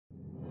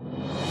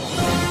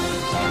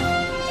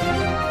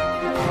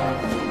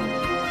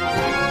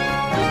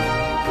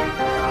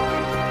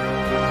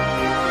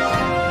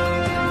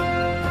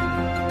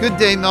Good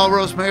day,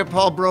 Melrose. Mayor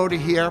Paul Brody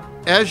here.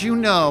 As you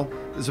know,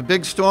 there's a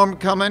big storm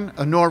coming,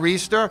 a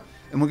nor'easter,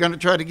 and we're going to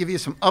try to give you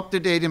some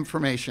up-to-date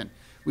information.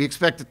 We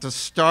expect it to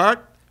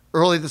start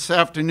early this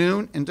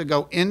afternoon and to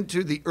go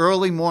into the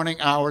early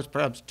morning hours,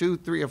 perhaps 2,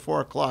 3, or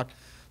 4 o'clock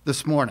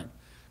this morning.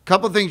 A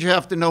couple things you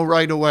have to know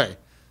right away.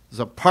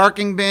 There's a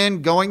parking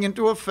ban going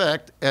into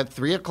effect at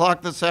 3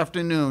 o'clock this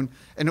afternoon,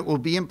 and it will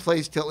be in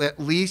place till at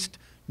least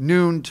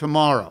noon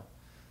tomorrow.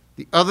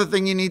 The other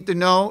thing you need to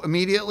know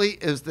immediately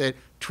is that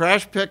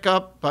trash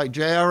pickup by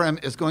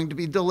JRM is going to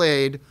be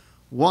delayed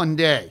 1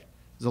 day.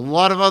 There's a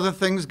lot of other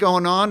things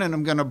going on, and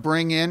I'm going to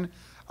bring in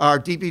our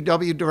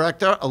DPW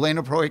director,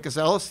 Elena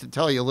Proakis-Ellis, to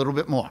tell you a little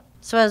bit more.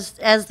 So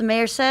as the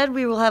mayor said,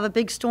 we will have a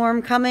big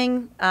storm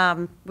coming.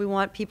 We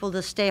want people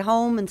to stay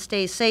home and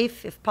stay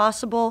safe if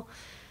possible.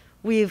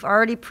 We've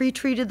already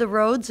pre-treated the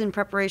roads in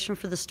preparation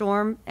for the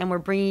storm, and we're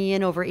bringing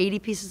in over 80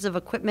 pieces of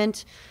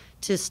equipment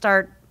to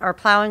start our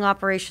plowing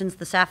operations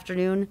this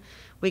afternoon.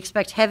 We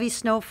expect heavy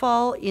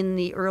snowfall in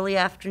the early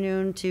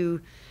afternoon to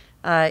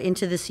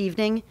into this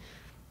evening.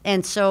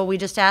 And so we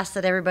just ask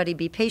that everybody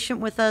be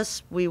patient with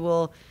us. We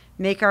will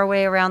make our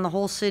way around the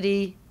whole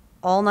city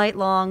all night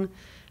long,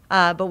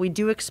 but we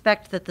do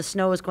expect that the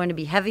snow is going to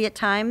be heavy at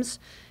times.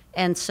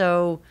 And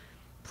so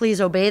please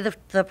obey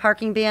the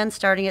parking ban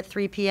starting at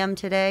 3 p.m.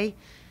 today.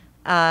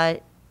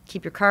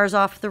 Keep your cars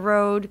off the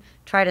road.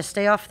 Try to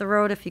stay off the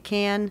road if you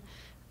can,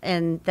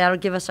 and that'll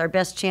give us our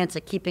best chance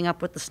at keeping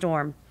up with the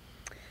storm.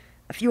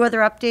 A few other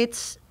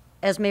updates.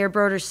 As Mayor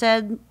Broder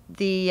said,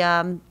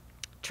 the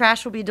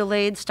trash will be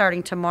delayed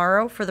starting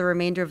tomorrow for the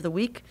remainder of the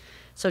week.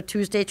 So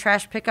Tuesday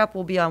trash pickup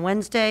will be on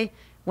Wednesday,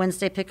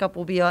 Wednesday pickup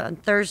will be on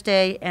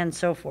Thursday, and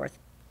so forth.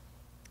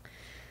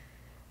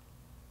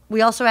 We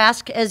also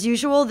ask, as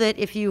usual, that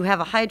if you have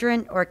a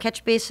hydrant or a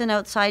catch basin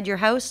outside your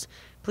house,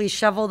 please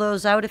shovel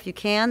those out if you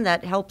can.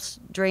 That helps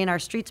drain our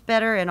streets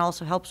better and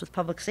also helps with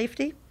public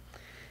safety.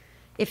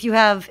 If you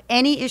have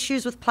any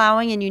issues with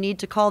plowing and you need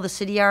to call the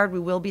city yard, we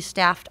will be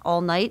staffed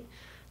all night.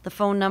 The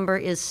phone number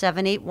is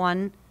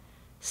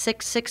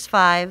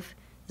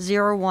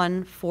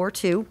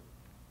 781-665-0142.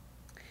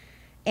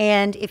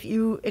 And if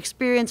you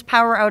experience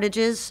power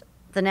outages,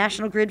 the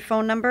National Grid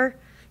phone number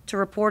to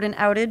report an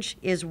outage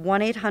is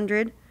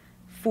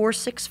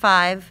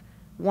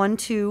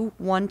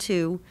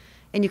 1-800-465-1212.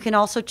 And you can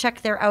also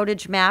check their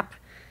outage map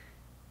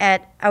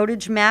at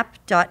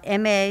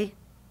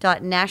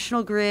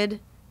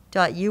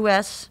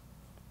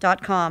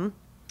outagemap.ma.nationalgrid.us.com.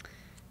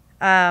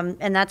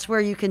 And that's where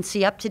you can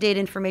see up-to-date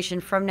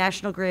information from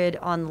National Grid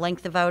on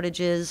length of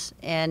outages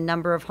and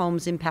number of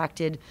homes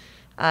impacted.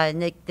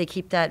 And they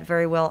keep that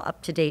very well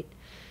up to date.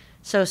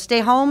 So stay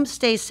home,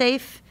 stay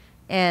safe,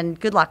 and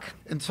good luck.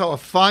 And so a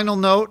final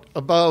note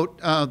about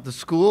the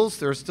schools.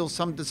 There are still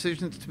some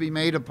decisions to be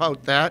made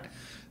about that.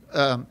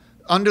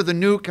 Under the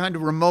new kind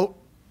of remote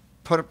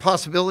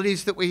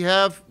possibilities that we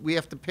have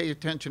to pay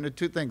attention to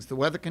two things: the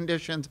weather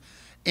conditions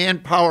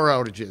and power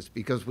outages,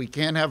 because we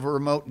can't have a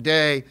remote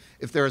day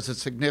if there is a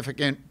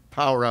significant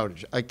power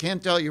outage. I can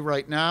tell you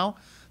right now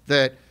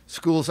that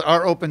schools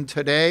are open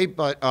today,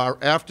 but our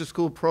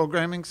after-school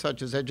programming,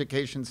 such as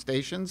education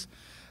stations,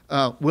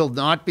 will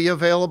not be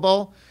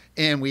available,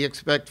 and we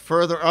expect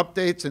further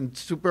updates, and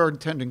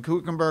Superintendent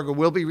Kuchenberger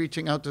will be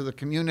reaching out to the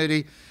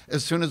community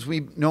as soon as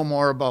we know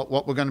more about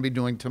what we're going to be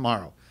doing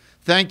tomorrow.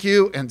 Thank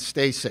you, and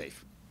stay safe.